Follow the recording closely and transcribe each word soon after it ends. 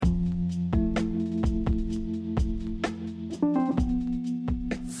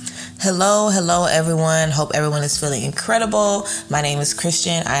Hello everyone. Hope everyone is feeling incredible. My name is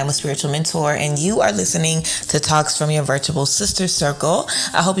Christian. I am a spiritual mentor and you are listening to Talks from your virtual sister circle.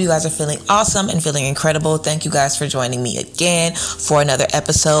 I hope you guys are feeling awesome and feeling incredible. Thank you guys for joining me again for another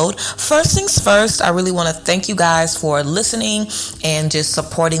episode. First things first, I really want to thank you guys for listening and just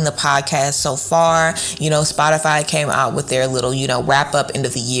supporting the podcast so far. Spotify came out with their little, wrap up end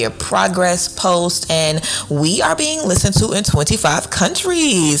of the year progress post and we are being listened to in 25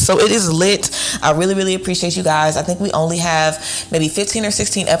 countries. So it is lit. I really appreciate you guys. I think we only have maybe 15 or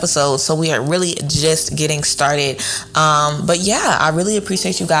 16 episodes, so we are really just getting started. But yeah, I really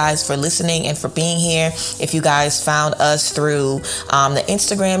appreciate you guys for listening and for being here. If you guys found us through the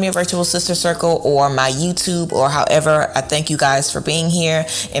Instagram, your virtual sister circle, or my YouTube, or however, I thank you guys for being here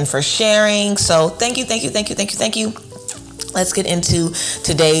and for sharing. So thank you. Let's get into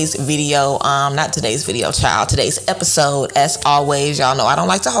today's video. Today's episode. As always, y'all know I don't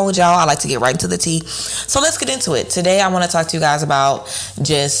like to hold y'all. I like to get right into the tea. So let's get into it. Today I want to talk to you guys about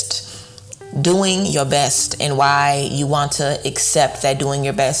just doing your best and why you want to accept that doing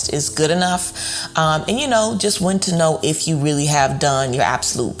your best is good enough. Just when to know if you really have done your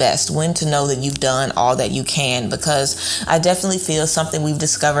absolute best, when to know that you've done all that you can, because I definitely feel something we've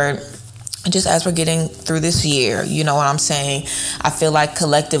discovered just as we're getting through this year, you know what I'm saying? I feel like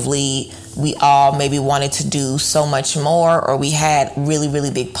collectively we all maybe wanted to do so much more, or we had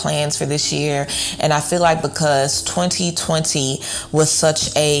really big plans for this year. And I feel like because 2020 was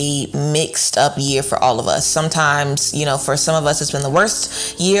such a mixed up year for all of us. Sometimes, for some of us, it's been the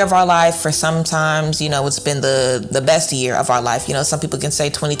worst year of our life. For sometimes, it's been the best year of our life. Some people can say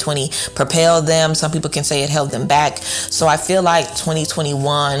 2020 propelled them. Some people can say it held them back. So I feel like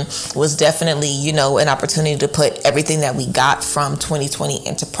 2021 was definitely, an opportunity to put everything that we got from 2020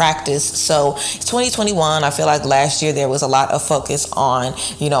 into practice. So 2021, I feel like last year there was a lot of focus on,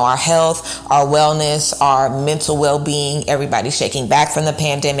 our health, our wellness, our mental well-being, everybody shaking back from the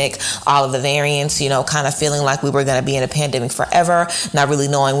pandemic, all of the variants, kind of feeling like we were going to be in a pandemic forever, not really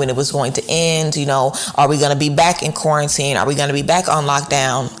knowing when it was going to end. Are we going to be back in quarantine? Are we going to be back on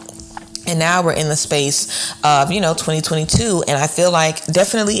lockdown? And now we're in the space of, 2022. And I feel like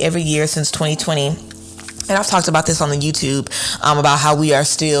definitely every year since 2020, and I've talked about this on the YouTube about how we are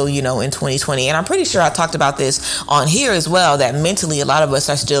still, in 2020. And I'm pretty sure I talked about this on here as well, that mentally a lot of us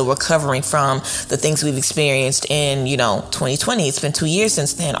are still recovering from the things we've experienced in, 2020. It's been 2 years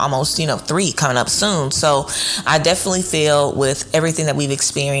since then, almost, 3 coming up soon. So I definitely feel with everything that we've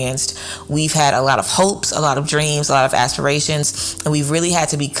experienced, we've had a lot of hopes, a lot of dreams, a lot of aspirations, and we've really had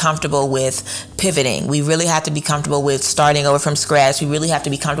to be comfortable with pivoting. We really have to be comfortable with starting over from scratch. We really have to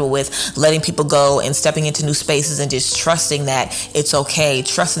be comfortable with letting people go and stepping into new spaces and just trusting that it's okay,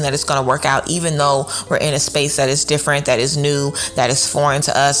 trusting that it's going to work out, even though we're in a space that is different, that is new, that is foreign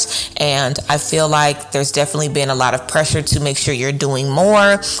to us. And I feel like there's definitely been a lot of pressure to make sure you're doing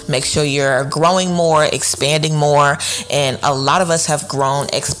more, make sure you're growing more, expanding more. And a lot of us have grown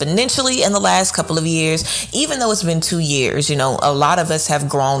exponentially in the last couple of years, even though it's been 2 years. A lot of us have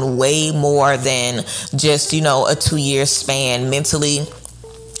grown way more than just, a 2-year span mentally,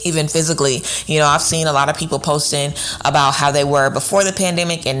 even physically. I've seen a lot of people posting about how they were before the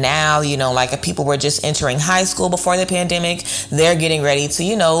pandemic and now, like if people were just entering high school before the pandemic, they're getting ready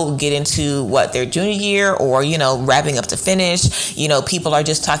to, get into their junior year or, wrapping up to finish. People are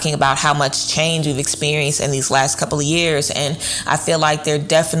just talking about how much change we've experienced in these last couple of years. And I feel like there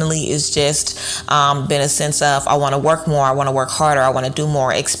definitely is just been a sense of, I want to work more, I want to work harder, I want to do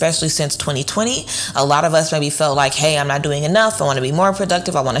more, especially since 2020. A lot of us maybe felt like, hey, I'm not doing enough, I want to be more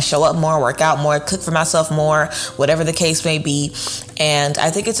productive, I want to show up more, work out more, cook for myself more, whatever the case may be. And I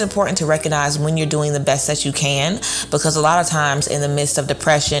think it's important to recognize when you're doing the best that you can, because a lot of times in the midst of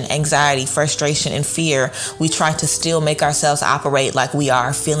depression, anxiety, frustration, and fear, we try to still make ourselves operate like we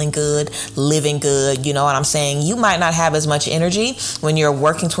are feeling good, living good. You know what I'm saying? You might not have as much energy when you're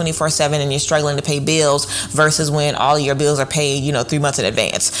working 24/7 and you're struggling to pay bills versus when all your bills are paid, 3 months in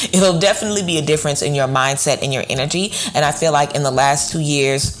advance. It'll definitely be a difference in your mindset and your energy. And I feel like in the last 2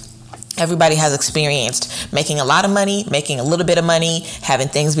 years, everybody has experienced making a lot of money, making a little bit of money, having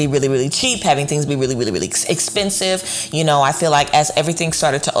things be really cheap, having things be really expensive. I feel like as everything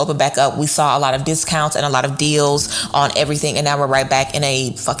started to open back up, we saw a lot of discounts and a lot of deals on everything. And now we're right back in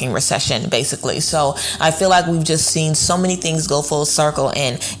a fucking recession, basically. So I feel like we've just seen so many things go full circle.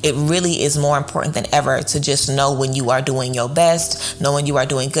 And it really is more important than ever to just know when you are doing your best, know when you are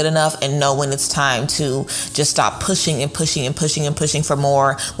doing good enough, and know when it's time to just stop pushing for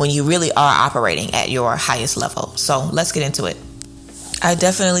more when you really are operating at your highest level. So let's get into it. I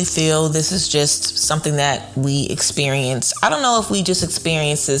definitely feel this is just something that we experience. I don't know if we just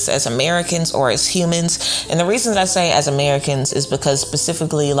experience this as Americans or as humans. And the reason that I say as Americans is because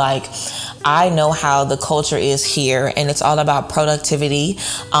specifically, like, I know how the culture is here, and it's all about productivity,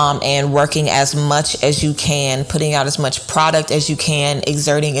 and working as much as you can, putting out as much product as you can,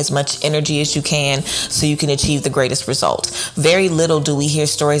 exerting as much energy as you can so you can achieve the greatest result. Very little do we hear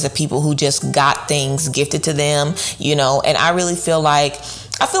stories of people who just got things gifted to them, and I really feel like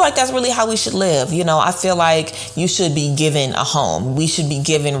that's really how we should live. I feel like you should be given a home. We should be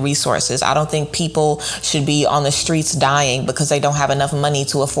given resources. I don't think people should be on the streets dying because they don't have enough money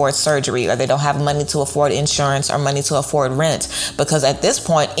to afford surgery, or they don't have money to afford insurance or money to afford rent. Because at this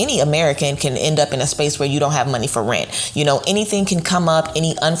point, any American can end up in a space where you don't have money for rent. Anything can come up,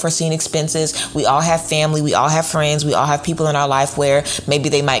 any unforeseen expenses. We all have family. We all have friends. We all have people in our life where maybe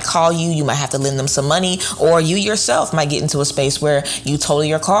they might call you. You might have to lend them some money, or you yourself might get into a space where you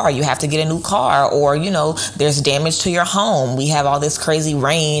totally your car, you have to get a new car, or there's damage to your home. We have all this crazy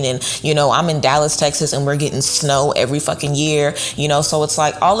rain, and I'm in Dallas, Texas, and we're getting snow every fucking year, so it's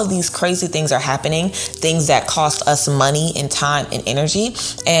like all of these crazy things are happening, things that cost us money and time and energy,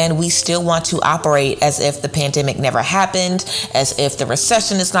 and we still want to operate as if the pandemic never happened, as if the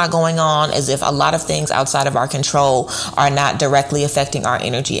recession is not going on, as if a lot of things outside of our control are not directly affecting our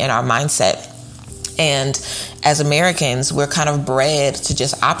energy and our mindset. And as Americans, we're kind of bred to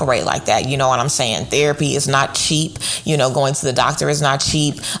just operate like that. You know what I'm saying? Therapy is not cheap. Going to the doctor is not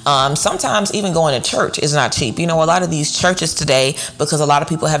cheap. Sometimes even going to church is not cheap. A lot of these churches today, because a lot of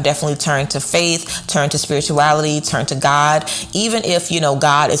people have definitely turned to faith, turned to spirituality, turned to God. Even if,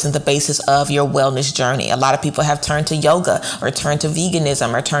 God isn't the basis of your wellness journey. A lot of people have turned to yoga, or turned to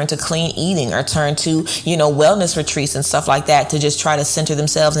veganism, or turned to clean eating, or turned to, wellness retreats and stuff like that to just try to center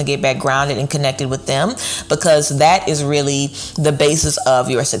themselves and get back grounded and connected with them, because that is really the basis of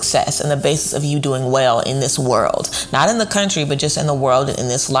your success and the basis of you doing well in this world, not in the country, but just in the world and in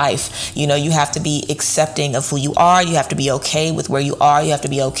this life. You have to be accepting of who you are. You have to be okay with where you are. You have to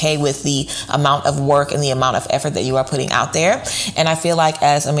be okay with the amount of work and the amount of effort that you are putting out there. And I feel like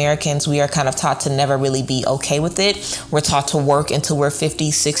as Americans, we are kind of taught to never really be okay with it. We're taught to work until we're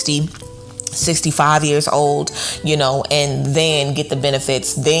 50, 60, 65 years old, and then get the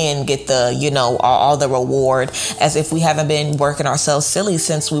benefits, then get the, all the reward, as if we haven't been working ourselves silly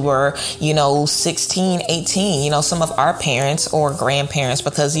since we were, 16, 18. Some of our parents or grandparents,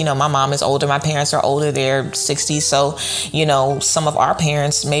 because, my mom is older, my parents are older, they're 60. So, some of our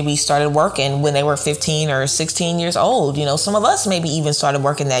parents maybe started working when they were 15 or 16 years old. Some of us maybe even started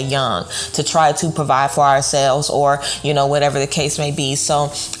working that young to try to provide for ourselves, or, whatever the case may be.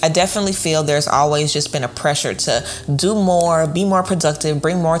 So I definitely feel there's always just been a pressure to do more, be more productive,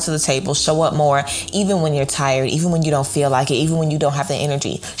 bring more to the table, show up more, even when you're tired, even when you don't feel like it, even when you don't have the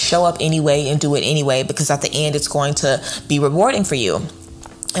energy. Show up anyway and do it anyway, because at the end it's going to be rewarding for you.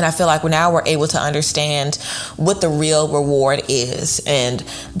 And I feel like now we're able to understand what the real reward is. And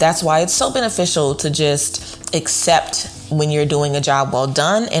that's why it's so beneficial to just accept when you're doing a job well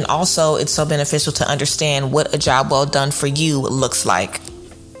done. And also it's so beneficial to understand what a job well done for you looks like.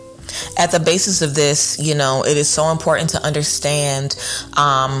 At the basis of this, it is so important to understand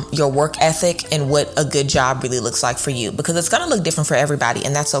your work ethic and what a good job really looks like for you, because it's going to look different for everybody,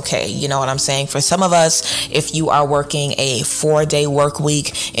 and that's okay. You know what I'm saying? For some of us, if you are working a 4-day work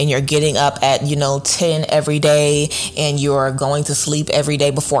week and you're getting up at 10 every day and you're going to sleep every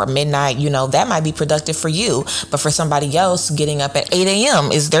day before midnight, that might be productive for you. But for somebody else, getting up at 8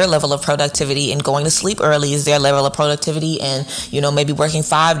 a.m. is their level of productivity, and going to sleep early is their level of productivity, and maybe working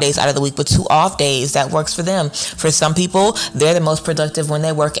 5 days out of the week with 2 off days, that works for them. For some people, they're the most productive when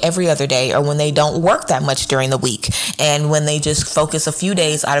they work every other day, or when they don't work that much during the week, and when they just focus a few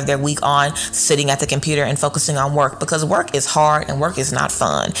days out of their week on sitting at the computer and focusing on work, because work is hard and work is not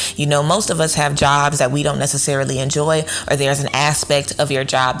fun. Most of us have jobs that we don't necessarily enjoy, or there's an aspect of your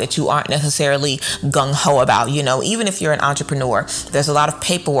job that you aren't necessarily gung-ho about. Even if you're an entrepreneur, there's a lot of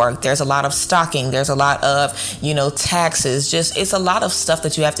paperwork, there's a lot of stocking, there's a lot of taxes, it's a lot of stuff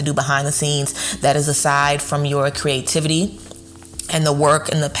that you have to do behind the scenes that is aside from your creativity and the work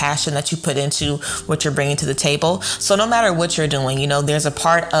and the passion that you put into what you're bringing to the table. So no matter what you're doing, there's a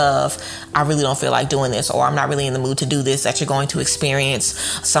part of, I really don't feel like doing this, or I'm not really in the mood to do this, that you're going to experience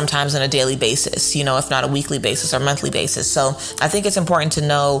sometimes on a daily basis, if not a weekly basis or monthly basis. So I think it's important to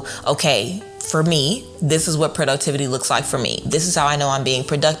know, okay, for me, this is what productivity looks like for me. This is how I know I'm being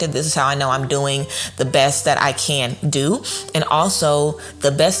productive. This is how I know I'm doing the best that I can do. And also,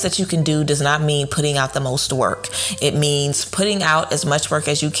 the best that you can do does not mean putting out the most work. It means putting out as much work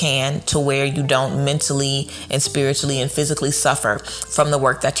as you can to where you don't mentally and spiritually and physically suffer from the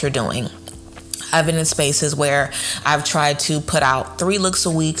work that you're doing. I've been in spaces where I've tried to put out 3 looks a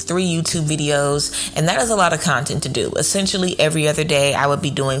week, 3 YouTube videos, and that is a lot of content to do. Essentially, every other day I would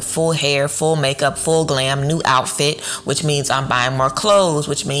be doing full hair, full makeup, full glam, new outfit, which means I'm buying more clothes,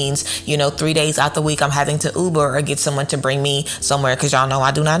 which means, 3 days out the week I'm having to Uber or get someone to bring me somewhere, because y'all know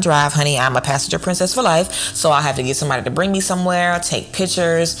I do not drive, honey. I'm a passenger princess for life, so I have to get somebody to bring me somewhere, take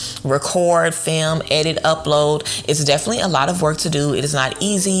pictures, record, film, edit, upload. It's definitely a lot of work to do. It is not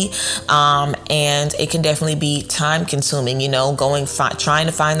easy, and it can definitely be time consuming, trying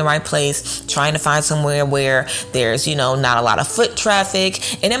to find the right place, trying to find somewhere where there's, not a lot of foot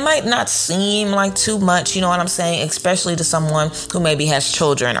traffic. And it might not seem like too much, you know what I'm saying? Especially to someone who maybe has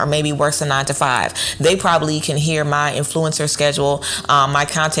children or maybe works a 9 to 5. They probably can hear my influencer schedule, my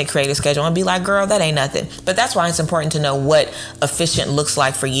content creator schedule, and be like, girl, that ain't nothing. But that's why it's important to know what efficient looks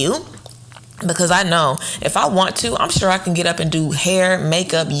like for you. Because I know if I want to, I'm sure I can get up and do hair,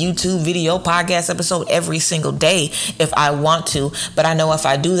 makeup, YouTube, video, podcast episode every single day if I want to. But I know if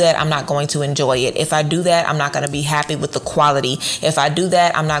I do that, I'm not going to enjoy it. If I do that, I'm not going to be happy with the quality. If I do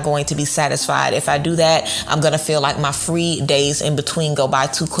that, I'm not going to be satisfied. If I do that, I'm going to feel like my free days in between go by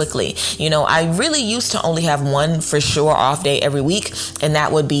too quickly. I really used to only have one for sure off day every week, and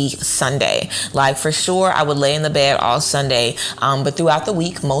that would be Sunday. Like for sure, I would lay in the bed all Sunday. But throughout the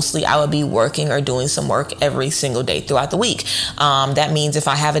week, mostly I would be working or doing some work every single day throughout the week. That means if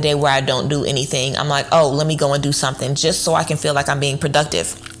I have a day where I don't do anything, I'm like, oh, let me go and do something just so I can feel like I'm being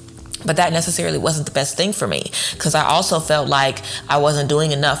productive. But that necessarily wasn't the best thing for me, because I also felt like I wasn't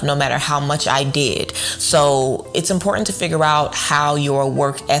doing enough no matter how much I did. So it's important to figure out how your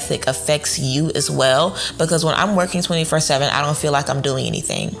work ethic affects you as well, because when I'm working 24/7, I don't feel like I'm doing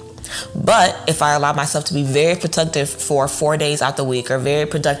anything. But if I allow myself to be very productive for 4 days out the week, or very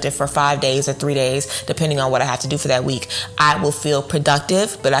productive for 5 days or 3 days, depending on what I have to do for that week, I will feel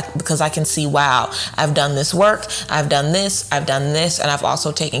productive. Because I can see, wow, I've done this work, I've done this, and I've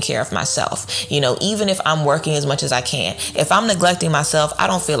also taken care of myself. Even if I'm working as much as I can, if I'm neglecting myself, I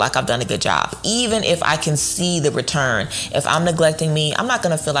don't feel like I've done a good job. Even if I can see the return, if I'm neglecting me, I'm not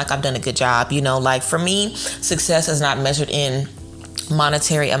going to feel like I've done a good job. Like for me, success is not measured in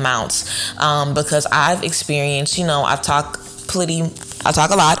monetary amounts, because I've experienced, I talk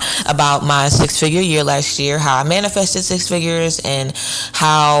a lot about my 6-figure year last year, how I manifested 6 figures, and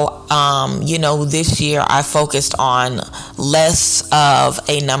how, this year I focused on less of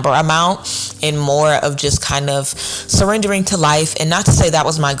a number amount and more of just kind of surrendering to life. And not to say that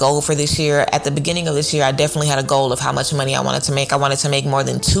was my goal for this year. At the beginning of this year, I definitely had a goal of how much money I wanted to make. I wanted to make more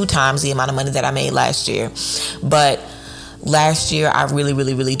than 2 times the amount of money that I made last year. But last year, I really,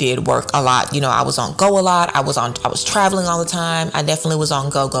 really, really did work a lot. I was on go a lot. I was traveling all the time. I definitely was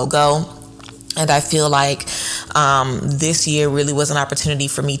on go. And I feel like this year really was an opportunity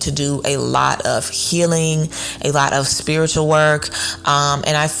for me to do a lot of healing, a lot of spiritual work.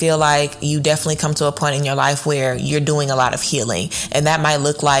 And I feel like you definitely come to a point in your life where you're doing a lot of healing. And that might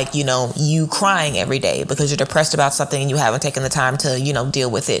look like, you crying every day because you're depressed about something and you haven't taken the time to, deal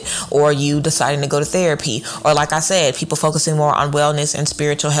with it. Or you deciding to go to therapy. Or like I said, people focusing more on wellness and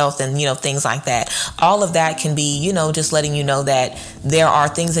spiritual health and, things like that. All of that can be, just letting you know that there are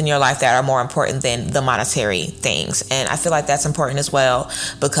things in your life that are more important than the monetary things. And I feel like that's important as well,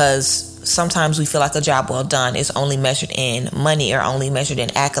 because sometimes we feel like a job well done is only measured in money or only measured in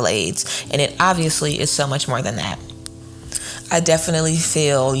accolades, and it obviously is so much more than that. I definitely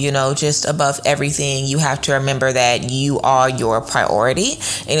feel, just above everything, you have to remember that you are your priority.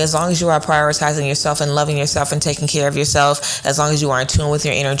 And as long as you are prioritizing yourself and loving yourself and taking care of yourself, as long as you are in tune with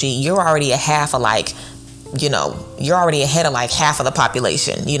your energy, you're already you're already ahead of like half of the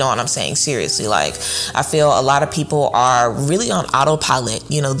population. You know what I'm saying? Seriously. Like, I feel a lot of people are really on autopilot,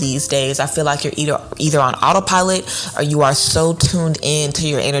 these days. I feel like you're either on autopilot or you are so tuned in to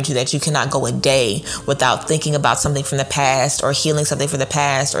your energy that you cannot go a day without thinking about something from the past, or healing something from the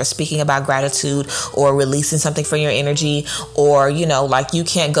past, or speaking about gratitude, or releasing something from your energy, or, you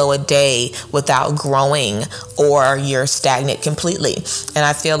can't go a day without growing, or you're stagnant completely. And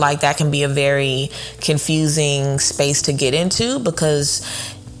I feel like that can be a very confusing space to get into, because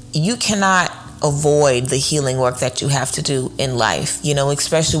you cannot avoid the healing work that you have to do in life,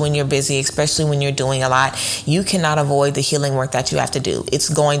 especially when you're busy, especially when you're doing a lot. You cannot avoid the healing work that you have to do. It's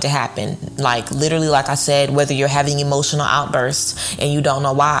going to happen. Like literally, like I said, whether you're having emotional outbursts and you don't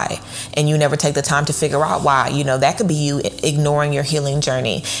know why, and you never take the time to figure out why, that could be you ignoring your healing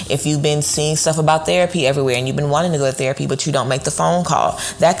journey. If you've been seeing stuff about therapy everywhere and you've been wanting to go to therapy, but you don't make the phone call,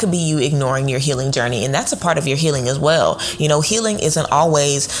 that could be you ignoring your healing journey. And that's a part of your healing as well. Healing isn't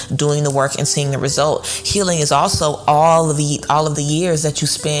always doing the work and seeing the result. Healing is also all of the years that you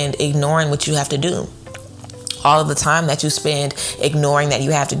spend ignoring what you have to do. All of the time that you spend ignoring that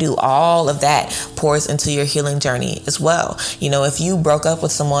you have to do, all of that pours into your healing journey as well. If you broke up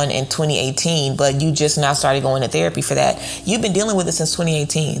with someone in 2018, but you just now started going to therapy for that, you've been dealing with it since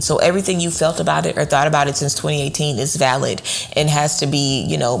 2018. So everything you felt about it or thought about it since 2018 is valid and has to be,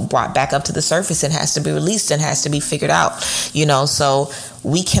 brought back up to the surface and has to be released and has to be figured out, so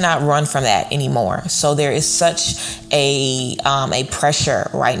we cannot run from that anymore. So there is such a pressure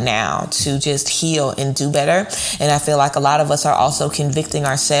right now to just heal and do better. And I feel like a lot of us are also convicting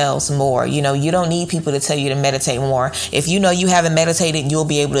ourselves more. You don't need people to tell you to meditate more. If you haven't meditated, you'll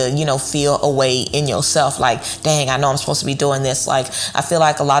be able to, feel a way in yourself. Like, dang, I know I'm supposed to be doing this. Like, I feel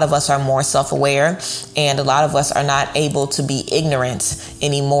like a lot of us are more self-aware and a lot of us are not able to be ignorant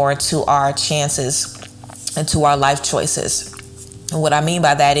anymore to our chances and to our life choices. What I mean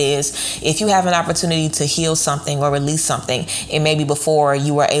by that is if you have an opportunity to heal something or release something, and maybe before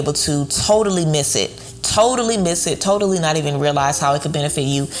you were able to totally miss it, totally not even realize how it could benefit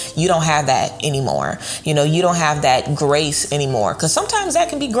you. You don't have that anymore. You don't have that grace anymore. Because sometimes that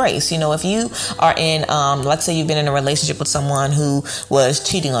can be grace. If you are in, let's say you've been in a relationship with someone who was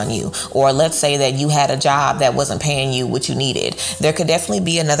cheating on you, or let's say that you had a job that wasn't paying you what you needed. There could definitely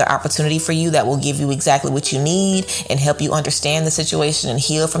be another opportunity for you that will give you exactly what you need and help you understand the situation and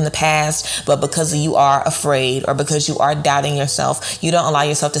heal from the past. But because you are afraid or because you are doubting yourself, you don't allow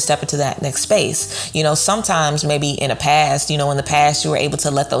yourself to step into that next space. Sometimes maybe in the past you were able to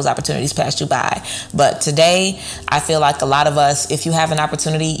let those opportunities pass you by. But today, I feel like a lot of us, if you have an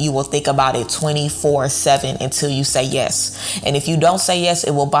opportunity, you will think about it 24/7 until you say yes. And if you don't say yes,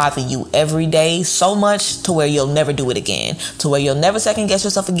 it will bother you every day so much to where you'll never do it again, to where you'll never second guess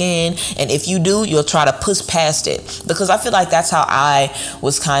yourself again. And if you do, you'll try to push past it. Because I feel like that's how I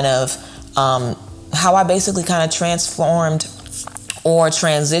was how I basically kind of transformed or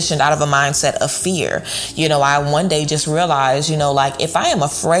transitioned out of a mindset of fear. I one day just realized, if I am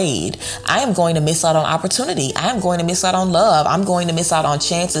afraid, I am going to miss out on opportunity. I am going to miss out on love. I'm going to miss out on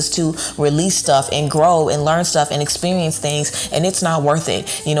chances to release stuff and grow and learn stuff and experience things. And it's not worth it.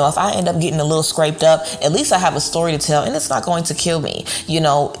 If I end up getting a little scraped up, at least I have a story to tell and it's not going to kill me.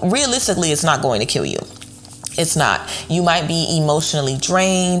 Realistically, it's not going to kill you. It's not. You might be emotionally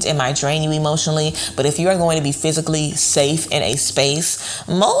drained. It might drain you emotionally. But if you are going to be physically safe in a space,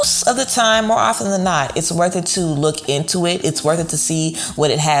 most of the time, more often than not, it's worth it to look into it. It's worth it to see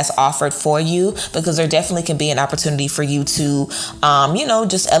what it has offered for you, because there definitely can be an opportunity for you to,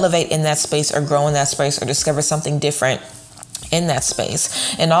 just elevate in that space or grow in that space or discover something different in that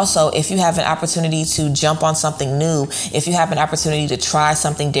space. And also, if you have an opportunity to jump on something new, if you have an opportunity to try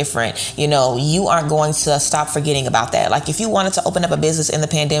something different, you aren't going to stop forgetting about that. Like if you wanted to open up a business in the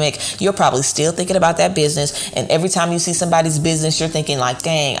pandemic, you're probably still thinking about that business. And every time you see somebody's business, you're thinking like,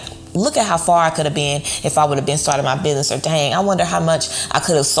 dang, look at how far I could have been if I would have been starting my business. Or dang, I wonder how much I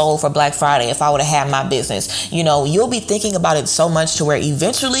could have sold for Black Friday if I would have had my business. You'll be thinking about it so much to where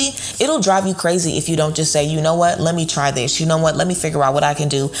eventually it'll drive you crazy if you don't just say, you know what, let me try this. You know what, let me figure out what I can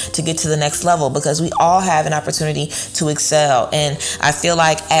do to get to the next level, because we all have an opportunity to excel. And I feel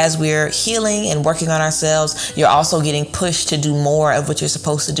like as we're healing and working on ourselves, you're also getting pushed to do more of what you're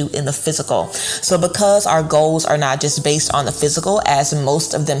supposed to do in the physical. So because our goals are not just based on the physical, as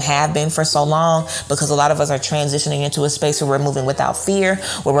most of them have been for so long, because a lot of us are transitioning into a space where we're moving without fear,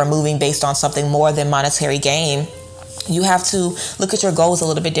 where we're moving based on something more than monetary gain. You have to look at your goals a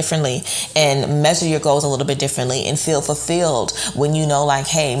little bit differently and measure your goals a little bit differently and feel fulfilled when like,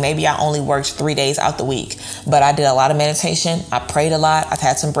 hey, maybe I only worked 3 days out the week, but I did a lot of meditation. I prayed a lot. I've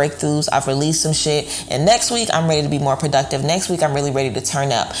had some breakthroughs. I've released some shit. And next week, I'm ready to be more productive. Next week, I'm really ready to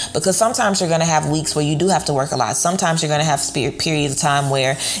turn up, because sometimes you're going to have weeks where you do have to work a lot. Sometimes you're going to have periods of time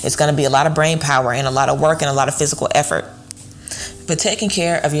where it's going to be a lot of brain power and a lot of work and a lot of physical effort. But taking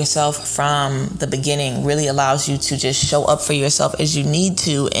care of yourself from the beginning really allows you to just show up for yourself as you need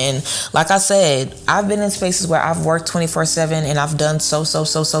to. And like I said, I've been in spaces where I've worked 24/7 and I've done so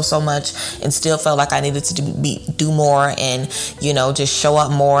much and still felt like I needed to do more and, just show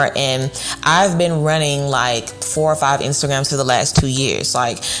up more. And I've been running like 4 or 5 Instagrams for the last 2 years.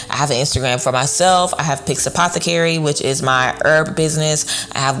 Like, I have an Instagram for myself. I have Pix Apothecary, which is my herb business.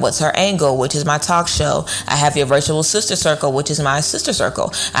 I have What's Her Angle, which is my talk show. I have Your Virtual Sister Circle, which is my sister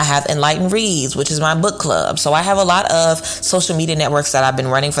circle. I have Enlightened Reads, which is my book club. So I have a lot of social media networks that I've been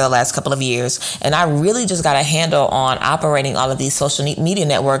running for the last couple of years. And I really just got a handle on operating all of these social media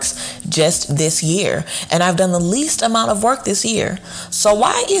networks just this year. And I've done the least amount of work this year. So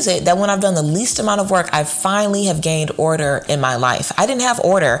why is it that when I've done the least amount of work, I finally have gained order in my life? I didn't have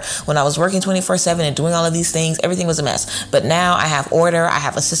order when I was working 24/7 and doing all of these things. Everything was a mess. But now I have order. I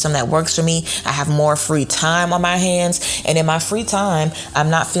have a system that works for me. I have more free time on my hands. And in my free time, I'm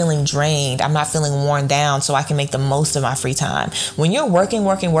not feeling drained. I'm not feeling worn down, so I can make the most of my free time. When you're working,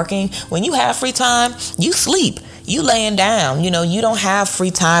 when you have free time, you sleep. You laying down, you don't have free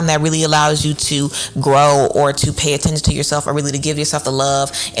time that really allows you to grow or to pay attention to yourself or really to give yourself the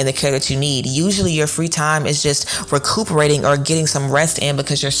love and the care that you need. Usually your free time is just recuperating or getting some rest in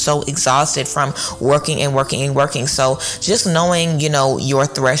because you're so exhausted from working. So just knowing, your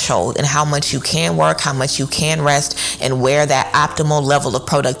threshold and how much you can work, how much you can rest, and where that optimal level of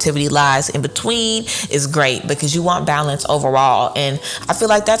productivity lies in between is great because you want balance overall. And I feel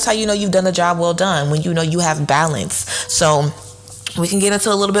like that's how you've done the job well done, when you have balance. So we can get into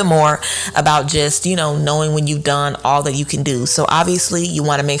a little bit more about just, knowing when you've done all that you can do. So obviously you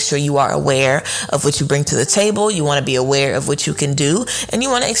want to make sure you are aware of what you bring to the table. You want to be aware of what you can do, and you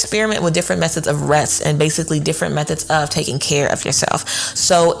want to experiment with different methods of rest and basically different methods of taking care of yourself.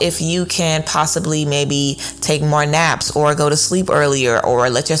 So if you can possibly maybe take more naps or go to sleep earlier or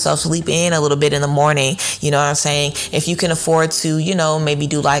let yourself sleep in a little bit in the morning, you know what I'm saying? If you can afford to, maybe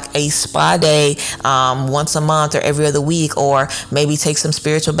do like a spa day once a month or every other week, or maybe take some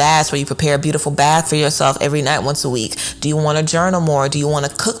spiritual baths where you prepare a beautiful bath for yourself every night once a week. Do you want to journal more? Do you want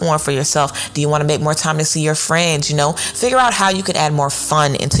to cook more for yourself? Do you want to make more time to see your friends? Figure out how you can add more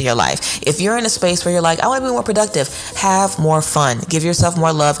fun into your life. If you're in a space where you're like, I want to be more productive, have more fun. Give yourself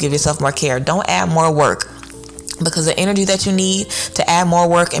more love. Give yourself more care. Don't add more work. Because the energy that you need to add more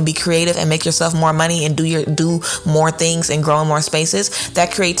work and be creative and make yourself more money and do more things and grow in more spaces,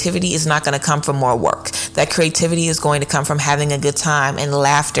 that creativity is not going to come from more work. That creativity is going to come from having a good time and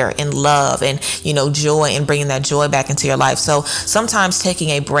laughter and love and, joy, and bringing that joy back into your life. So sometimes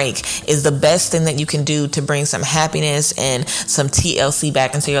taking a break is the best thing that you can do to bring some happiness and some TLC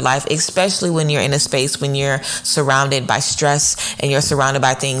back into your life, especially when you're in a space when you're surrounded by stress and you're surrounded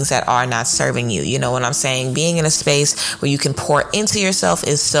by things that are not serving you. You know what I'm saying? Being in a space where you can pour into yourself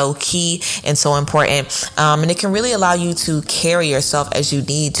is so key and so important. And it can really allow you to carry yourself as you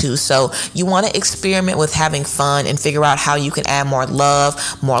need to. So you want to experiment with having fun and figure out how you can add more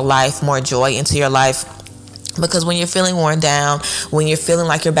love, more life, more joy into your life. Because when you're feeling worn down, when you're feeling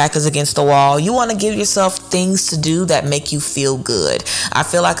like your back is against the wall, you want to give yourself things to do that make you feel good. I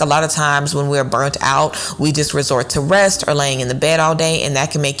feel like a lot of times when we're burnt out, we just resort to rest or laying in the bed all day, and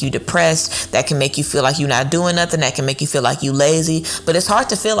that can make you depressed. That can make you feel like you're not doing nothing. That can make you feel like you lazy. But it's hard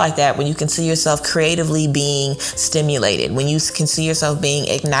to feel like that when you can see yourself creatively being stimulated, when you can see yourself being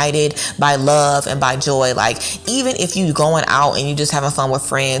ignited by love and by joy. Like, even if you going out and you just having fun with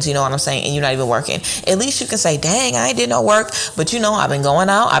friends, you know what I'm saying, and you're not even working, at least you can say, dang, I ain't did no work, but I've been going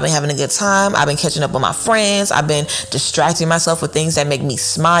out, I've been having a good time, I've been catching up with my friends, I've been distracting myself with things that make me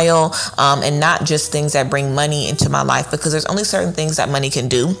smile, and not just things that bring money into my life, because there's only certain things that money can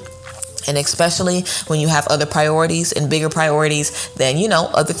do. And especially when you have other priorities and bigger priorities, then,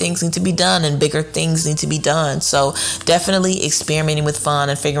 other things need to be done and bigger things need to be done. So definitely experimenting with fun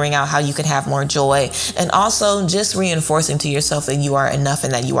and figuring out how you can have more joy, and also just reinforcing to yourself that you are enough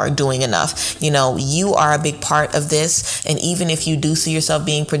and that you are doing enough. You are a big part of this. And even if you do see yourself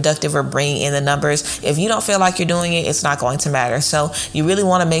being productive or bringing in the numbers, if you don't feel like you're doing it, it's not going to matter. So you really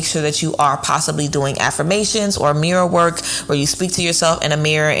want to make sure that you are possibly doing affirmations or mirror work where you speak to yourself in a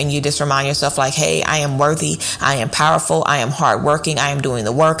mirror and you just remind yourself like, hey, I am worthy, I am powerful, I am hardworking, I am doing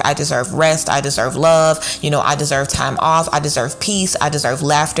the work, I deserve rest, I deserve love, I deserve time off, I deserve peace, I deserve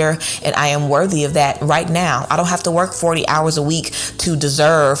laughter, and I am worthy of that right now. I don't have to work 40 hours a week to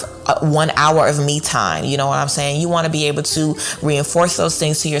deserve 1 hour of me time. You know what I'm saying? You want to be able to reinforce those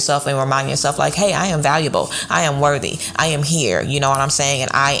things to yourself and remind yourself like, hey, I am valuable, I am worthy, I am here, you know what I'm saying?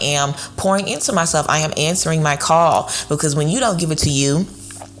 And I am pouring into myself, I am answering my call, because when you don't give it to you,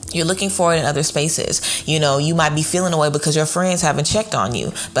 You're looking for it in other spaces. You might be feeling away because your friends haven't checked on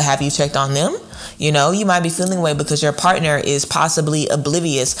you, but have you checked on them? You might be feeling away because your partner is possibly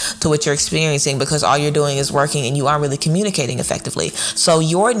oblivious to what you're experiencing because all you're doing is working and you aren't really communicating effectively. So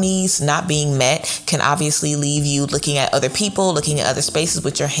your needs not being met can obviously leave you looking at other people, looking at other spaces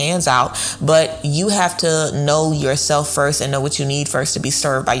with your hands out, but you have to know yourself first and know what you need first to be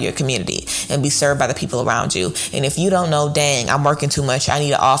served by your community and be served by the people around you. And if you don't know, dang, I'm working too much, I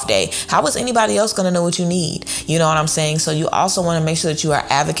need an off day, how is anybody else going to know what you need? You know what I'm saying? So you also want to make sure that you are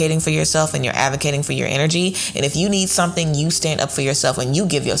advocating for yourself and you're advocating for your energy. And if you need something, you stand up for yourself and you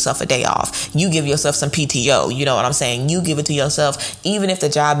give yourself a day off. You give yourself some PTO. You know what I'm saying? You give it to yourself. Even if the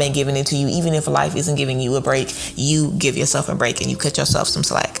job ain't giving it to you, even if life isn't giving you a break, you give yourself a break and you cut yourself some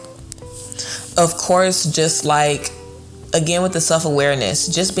slack. Of course, just like again, with the self-awareness,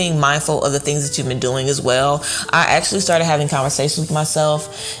 just being mindful of the things that you've been doing as well. I actually started having conversations with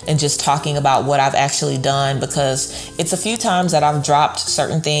myself and just talking about what I've actually done, because it's a few times that I've dropped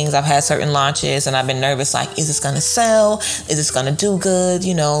certain things. I've had certain launches and I've been nervous, like, is this going to sell? Is this going to do good?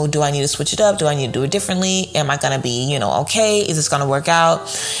 Do I need to switch it up? Do I need to do it differently? Am I going to be, okay? Is this going to work out?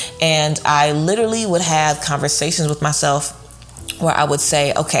 And I literally would have conversations with myself where I would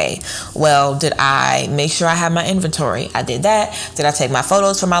say, okay, well, did I make sure I have my inventory? I did that. Did I take my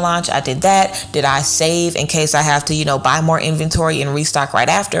photos for my launch? I did that. Did I save in case I have to, buy more inventory and restock right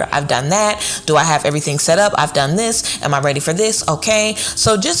after? I've done that. Do I have everything set up? I've done this. Am I ready for this? Okay.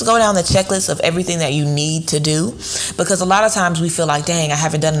 So just go down the checklist of everything that you need to do, because a lot of times we feel like, dang, I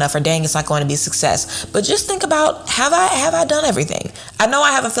haven't done enough, or dang, it's not going to be a success. But just think about, have I done everything? I know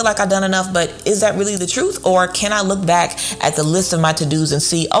I haven't feel like I've done enough, but is that really the truth? Or can I look back at the list of my to-dos and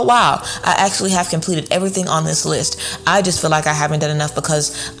see, oh wow, I actually have completed everything on this list. I just feel like I haven't done enough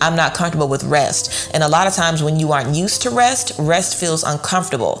because I'm not comfortable with rest. And a lot of times when you aren't used to rest feels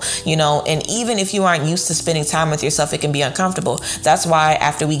uncomfortable, and even if you aren't used to spending time with yourself, it can be uncomfortable. That's why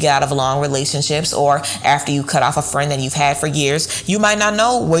after we get out of long relationships, or after you cut off a friend that you've had for years, you might not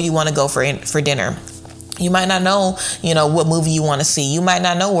know where you want to go for dinner. You might not know, what movie you want to see. You might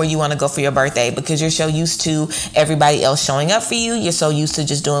not know where you want to go for your birthday, because you're so used to everybody else showing up for you. You're so used to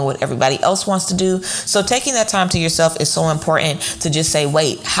just doing what everybody else wants to do. So taking that time to yourself is so important, to just say,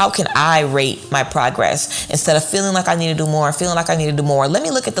 wait, how can I rate my progress? Instead of feeling like I need to do more, let me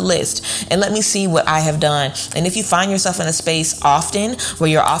look at the list and let me see what I have done. And if you find yourself in a space often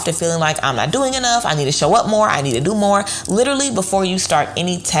where you're often feeling like, I'm not doing enough, I need to show up more, I need to do more, literally before you start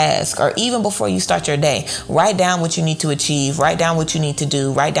any task, or even before you start your day, write down what you need to achieve, write down what you need to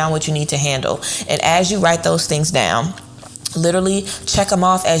do, write down what you need to handle. And as you write those things down, literally check them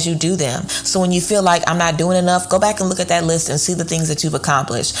off as you do them. So when you feel like I'm not doing enough, go back and look at that list and see the things that you've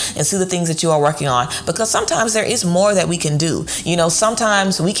accomplished and see the things that you are working on, because sometimes there is more that we can do.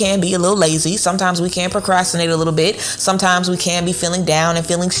 Sometimes we can be a little lazy. Sometimes we can procrastinate a little bit. Sometimes we can be feeling down and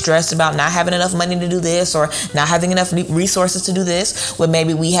feeling stressed about not having enough money to do this, or not having enough resources to do this, when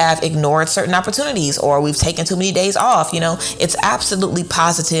maybe we have ignored certain opportunities, or we've taken too many days off. It's absolutely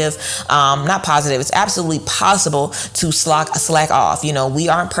it's absolutely possible to slack off. We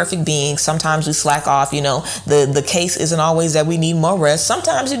aren't perfect beings. Sometimes we slack off. The case isn't always that we need more rest.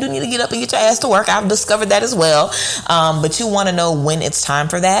 Sometimes you do need to get up and get your ass to work. I've discovered that as well. But you want to know when it's time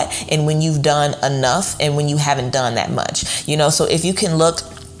for that, and when you've done enough, and when you haven't done that much. So if you can look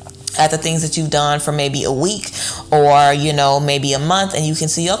at the things that you've done for maybe a week, or maybe a month, and you can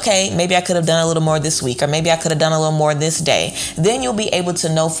see, okay, maybe I could have done a little more this week, or maybe I could have done a little more this day, then you'll be able to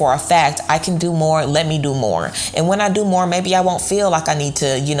know for a fact, I can do more, let me do more. And when I do more, maybe I won't feel like I need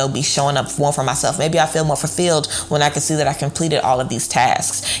to be showing up more for myself. Maybe I feel more fulfilled when I can see that I completed all of these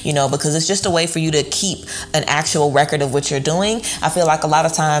tasks, because it's just a way for you to keep an actual record of what you're doing. I feel like a lot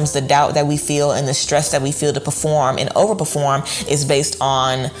of times the doubt that we feel and the stress that we feel to perform and overperform is based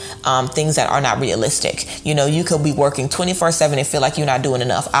on things that are not realistic. You could be working 24/7 and feel like you're not doing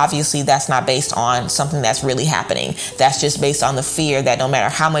enough. Obviously, that's not based on something that's really happening. That's just based on the fear that no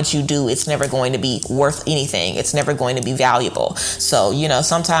matter how much you do, it's never going to be worth anything. It's never going to be valuable. So,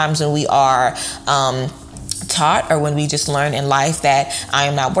 sometimes when we are taught, or when we just learn in life that I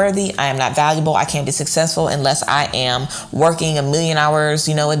am not worthy, I am not valuable, I can't be successful unless I am working 1,000,000 hours,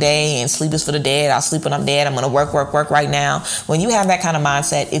 a day, and sleep is for the dead. I'll sleep when I'm dead. I'm going to work right now. When you have that kind of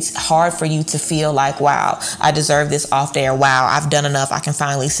mindset, it's hard for you to feel like, wow, I deserve this off day, or wow, I've done enough, I can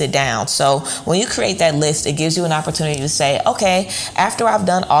finally sit down. So when you create that list, it gives you an opportunity to say, okay, after I've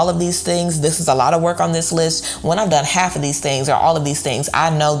done all of these things, this is a lot of work on this list. When I've done half of these things, or all of these things, I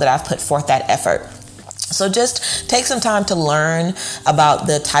know that I've put forth that effort. So just take some time to learn about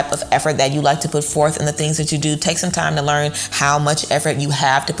the type of effort that you like to put forth and the things that you do. Take some time to learn how much effort you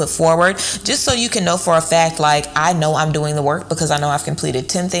have to put forward, just so you can know for a fact, like, I know I'm doing the work because I know I've completed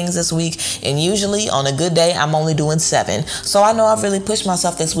 10 things this week, and usually on a good day I'm only doing 7. So I know I've really pushed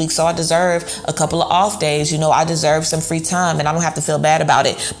myself this week, so I deserve a couple of off days. I deserve some free time, and I don't have to feel bad about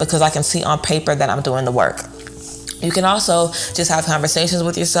it because I can see on paper that I'm doing the work. You can also just have conversations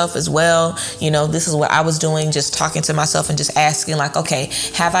with yourself as well. This is what I was doing, just talking to myself and just asking, like, okay,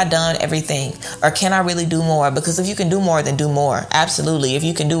 have I done everything? Or can I really do more? Because if you can do more, then do more. Absolutely. If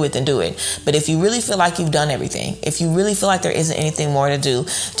you can do it, then do it. But if you really feel like you've done everything, if you really feel like there isn't anything more to do,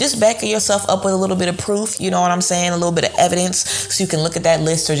 just back yourself up with a little bit of proof, you know what I'm saying? A little bit of evidence, so you can look at that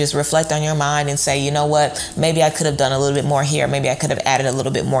list or just reflect on your mind and say, you know what, maybe I could have done a little bit more here. Maybe I could have added a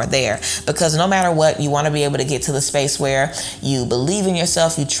little bit more there. Because no matter what, you want to be able to get to the space where you believe in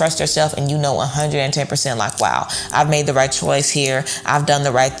yourself, you trust yourself, and you know 110% like, wow, I've made the right choice here. I've done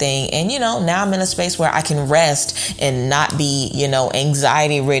the right thing. And, now I'm in a space where I can rest and not be,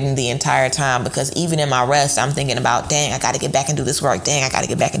 anxiety ridden the entire time, because even in my rest, I'm thinking about, dang, I got to get back and do this work. Dang, I got to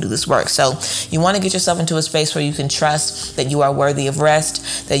get back and do this work. So you want to get yourself into a space where you can trust that you are worthy of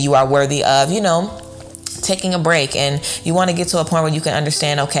rest, that you are worthy of, taking a break, and you want to get to a point where you can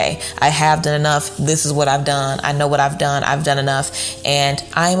understand, okay, I have done enough. This is what I've done. I know what I've done. I've done enough, and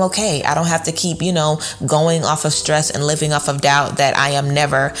I'm okay. I don't have to keep, going off of stress and living off of doubt that I am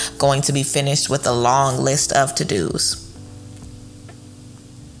never going to be finished with a long list of to-dos.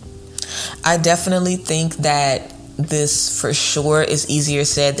 I definitely think that this for sure is easier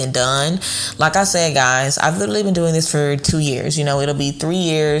said than done. Like I said, guys, I've literally been doing this for 2 years. It'll be 3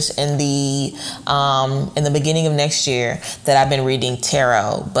 years in the beginning of next year that I've been reading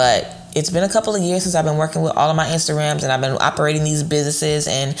tarot. But it's been a couple of years since I've been working with all of my Instagrams, and I've been operating these businesses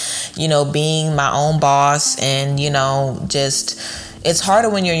and, being my own boss, and, it's harder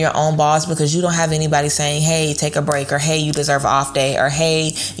when you're your own boss because you don't have anybody saying, hey, take a break, or hey, you deserve an off day, or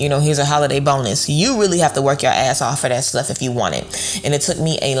hey, here's a holiday bonus. You really have to work your ass off for that stuff if you want it. And it took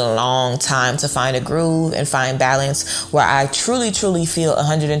me a long time to find a groove and find balance where I truly, truly feel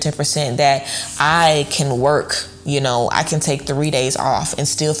 110% that I can work. I can take 3 days off and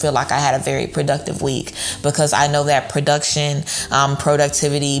still feel like I had a very productive week, because I know that production,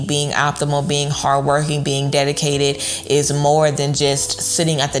 productivity, being optimal, being hardworking, being dedicated is more than just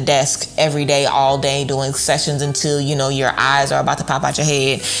sitting at the desk every day, all day, doing sessions until, your eyes are about to pop out your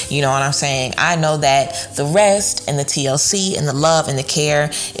head. You know what I'm saying? I know that the rest and the TLC and the love and the care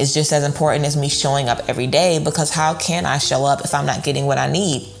is just as important as me showing up every day, because how can I show up if I'm not getting what I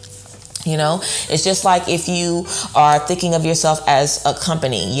need? It's just like if you are thinking of yourself as a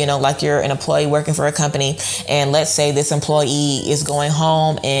company, like you're an employee working for a company, and let's say this employee is going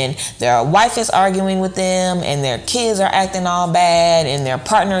home and their wife is arguing with them, and their kids are acting all bad, and their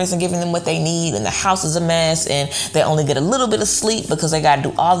partner isn't giving them what they need, and the house is a mess, and they only get a little bit of sleep because they got to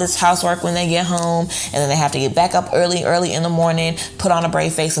do all this housework when they get home, and then they have to get back up early in the morning, put on a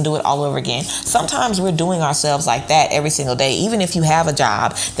brave face, and do it all over again. Sometimes we're doing ourselves like that every single day. Even if you have a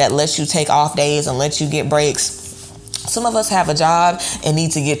job that lets you take off days and let you get breaks, some of us have a job and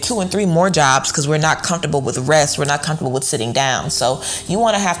need to get 2 and 3 more jobs because we're not comfortable with rest. We're not comfortable with sitting down. So you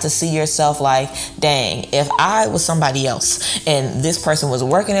want to have to see yourself like, dang, if I was somebody else and this person was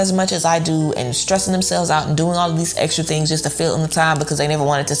working as much as I do and stressing themselves out and doing all of these extra things just to fill in the time because they never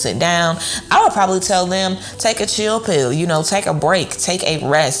wanted to sit down, I would probably tell them, take a chill pill, take a break, take a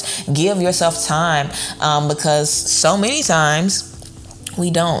rest, give yourself time, because so many times we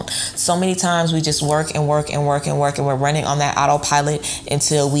don't. So many times we just work and work and work and work, and we're running on that autopilot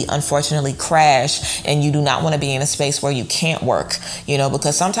until we unfortunately crash. And you do not want to be in a space where you can't work,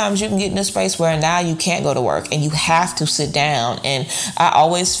 because sometimes you can get in a space where now you can't go to work and you have to sit down. And I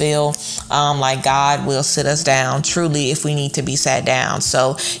always feel like God will sit us down truly if we need to be sat down.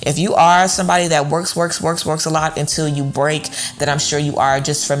 So if you are somebody that works a lot until you break, then I'm sure you are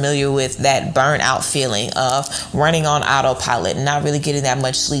just familiar with that burnout feeling of running on autopilot and not really getting that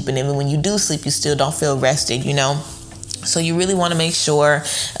much sleep, and even when you do sleep, you still don't feel rested, So you really want to make sure,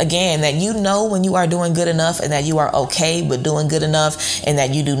 again, that when you are doing good enough, and that you are okay with doing good enough, and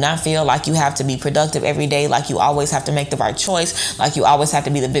that you do not feel like you have to be productive every day, like you always have to make the right choice, like you always have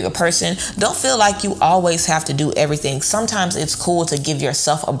to be the bigger person. Don't feel like you always have to do everything. Sometimes it's cool to give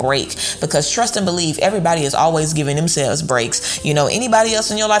yourself a break, because trust and believe, everybody is always giving themselves breaks. Anybody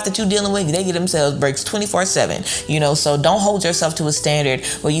else in your life that you're dealing with, they give themselves breaks 24/7. So don't hold yourself to a standard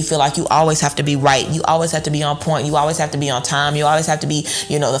where you feel like you always have to be right. You always have to be on point. You always have to be on time. You always have to be,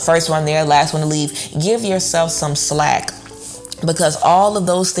 the first one there, last one to leave. Give yourself some slack. Because all of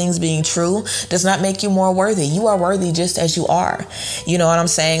those things being true does not make you more worthy. You are worthy just as you are. You know what I'm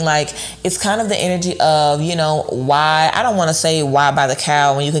saying? Like, it's kind of the energy of, why, I don't want to say why buy the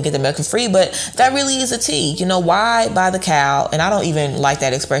cow when you can get the milk for free, but that really is a T. Why buy the cow? And I don't even like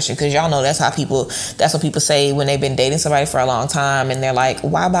that expression, because y'all know that's what people say when they've been dating somebody for a long time, and they're like,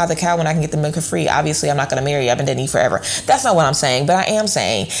 why buy the cow when I can get the milk for free? Obviously, I'm not going to marry you. I've been dating you forever. That's not what I'm saying, but I am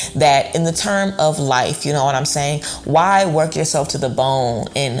saying that in the term of life, you know what I'm saying? Why work yourself to the bone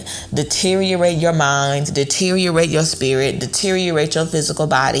and deteriorate your mind, deteriorate your spirit, deteriorate your physical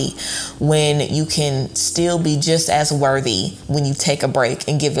body, when you can still be just as worthy when you take a break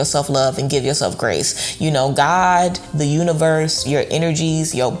and give yourself love and give yourself grace. God, the universe, your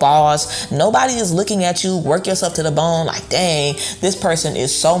energies, your boss, nobody is looking at you work yourself to the bone like, dang, this person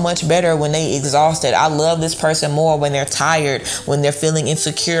is so much better when they exhausted. I love this person more when they're tired, when they're feeling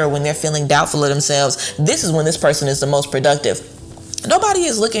insecure, when they're feeling doubtful of themselves. This is when this person is the most productive. Nobody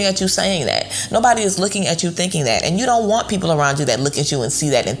is looking at you saying that. Nobody is looking at you thinking that. And you don't want people around you that look at you and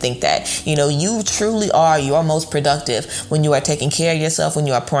see that and think that. You truly are your most productive when you are taking care of yourself, when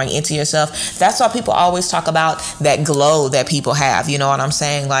you are pouring into yourself. That's why people always talk about that glow that people have. You know what I'm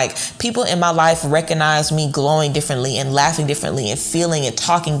saying? Like, people in my life recognize me glowing differently and laughing differently and feeling and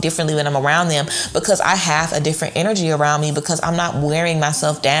talking differently when I'm around them, because I have a different energy around me, because I'm not wearing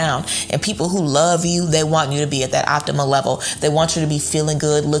myself down. And people who love you, they want you to be at that optimal level. They want you to be feeling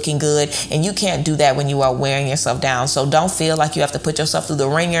good, looking good, and you can't do that when you are wearing yourself down. So don't feel like you have to put yourself through the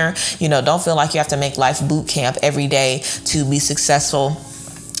ringer. Don't feel like you have to make life boot camp every day to be successful.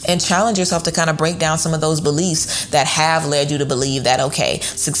 And challenge yourself to kind of break down some of those beliefs that have led you to believe that, okay,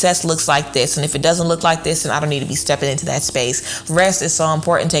 success looks like this, and if it doesn't look like this, then I don't need to be stepping into that space. Rest is so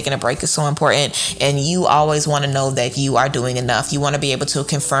important. Taking a break is so important. And you always want to know that you are doing enough. You want to be able to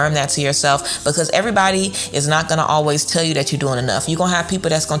confirm that to yourself, because everybody is not going to always tell you that you're doing enough. You're going to have people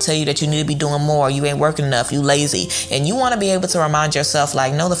that's going to tell you that you need to be doing more. You ain't working enough. You lazy. And you want to be able to remind yourself,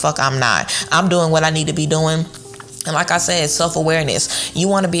 like, no, the fuck I'm not. I'm doing what I need to be doing. And like I said, self-awareness. You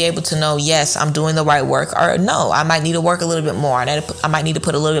want to be able to know, yes, I'm doing the right work, or no, I might need to work a little bit more. I might need to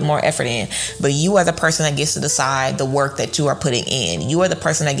put a little bit more effort in. But you are the person that gets to decide the work that you are putting in. You are the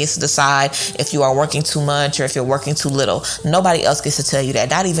person that gets to decide if you are working too much or if you're working too little. Nobody else gets to tell you that.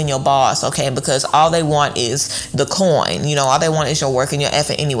 Not even your boss, okay? Because all they want is the coin. All they want is your work and your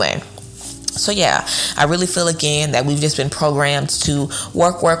effort anyway. So yeah, I really feel again that we've just been programmed to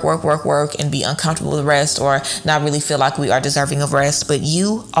work, and be uncomfortable with rest, or not really feel like we are deserving of rest, but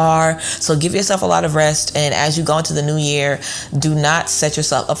you are. So give yourself a lot of rest. And as you go into the new year, do not set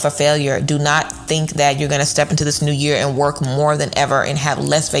yourself up for failure. Do not think that you're going to step into this new year and work more than ever and have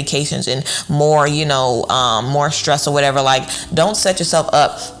less vacations and more, more stress or whatever. Like, don't set yourself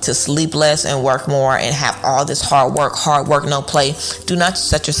up to sleep less and work more and have all this hard work, no play. Do not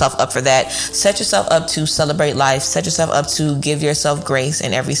set yourself up for that. Set yourself up to celebrate life. Set yourself up to give yourself grace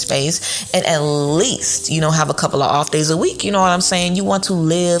in every space. And at least, have a couple of off days a week. You know what I'm saying? You want to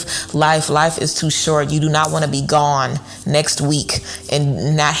live life. Life is too short. You do not want to be gone next week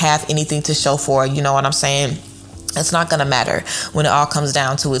and not have anything to show for it. You know what I'm saying? It's not going to matter when it all comes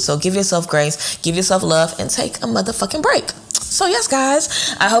down to it. So give yourself grace, give yourself love, and take a motherfucking break. So yes,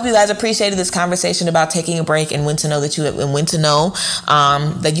 guys, I hope you guys appreciated this conversation about taking a break and when to know that you have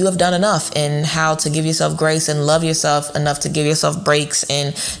done enough, and how to give yourself grace and love yourself enough to give yourself breaks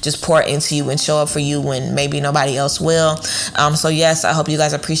and just pour into you and show up for you when maybe nobody else will. So yes, I hope you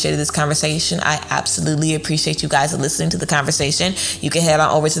guys appreciated this conversation. I absolutely appreciate you guys listening to the conversation. You can head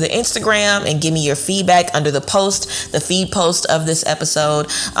on over to the Instagram and give me your feedback under the feed post of this episode.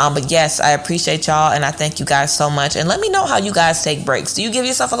 But yes, I appreciate y'all, and I thank you guys so much. And let me know how you guys take breaks. Do you give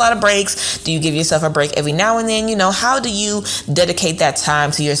yourself a lot of breaks? Do you give yourself a break every now and then? How do you dedicate that time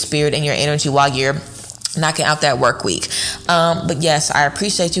to your spirit and your energy while you're knocking out that work week? But yes, I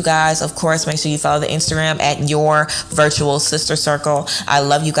appreciate you guys. Of course, make sure you follow the Instagram at Your Virtual Sister Circle. I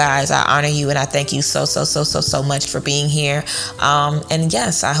love you guys. I honor you, and I thank you so much for being here. And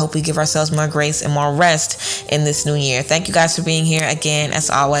yes, I hope we give ourselves more grace and more rest in this new year. Thank you guys for being here again. As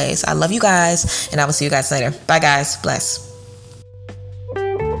always, I love you guys, and I will see you guys later. Bye guys. Bless.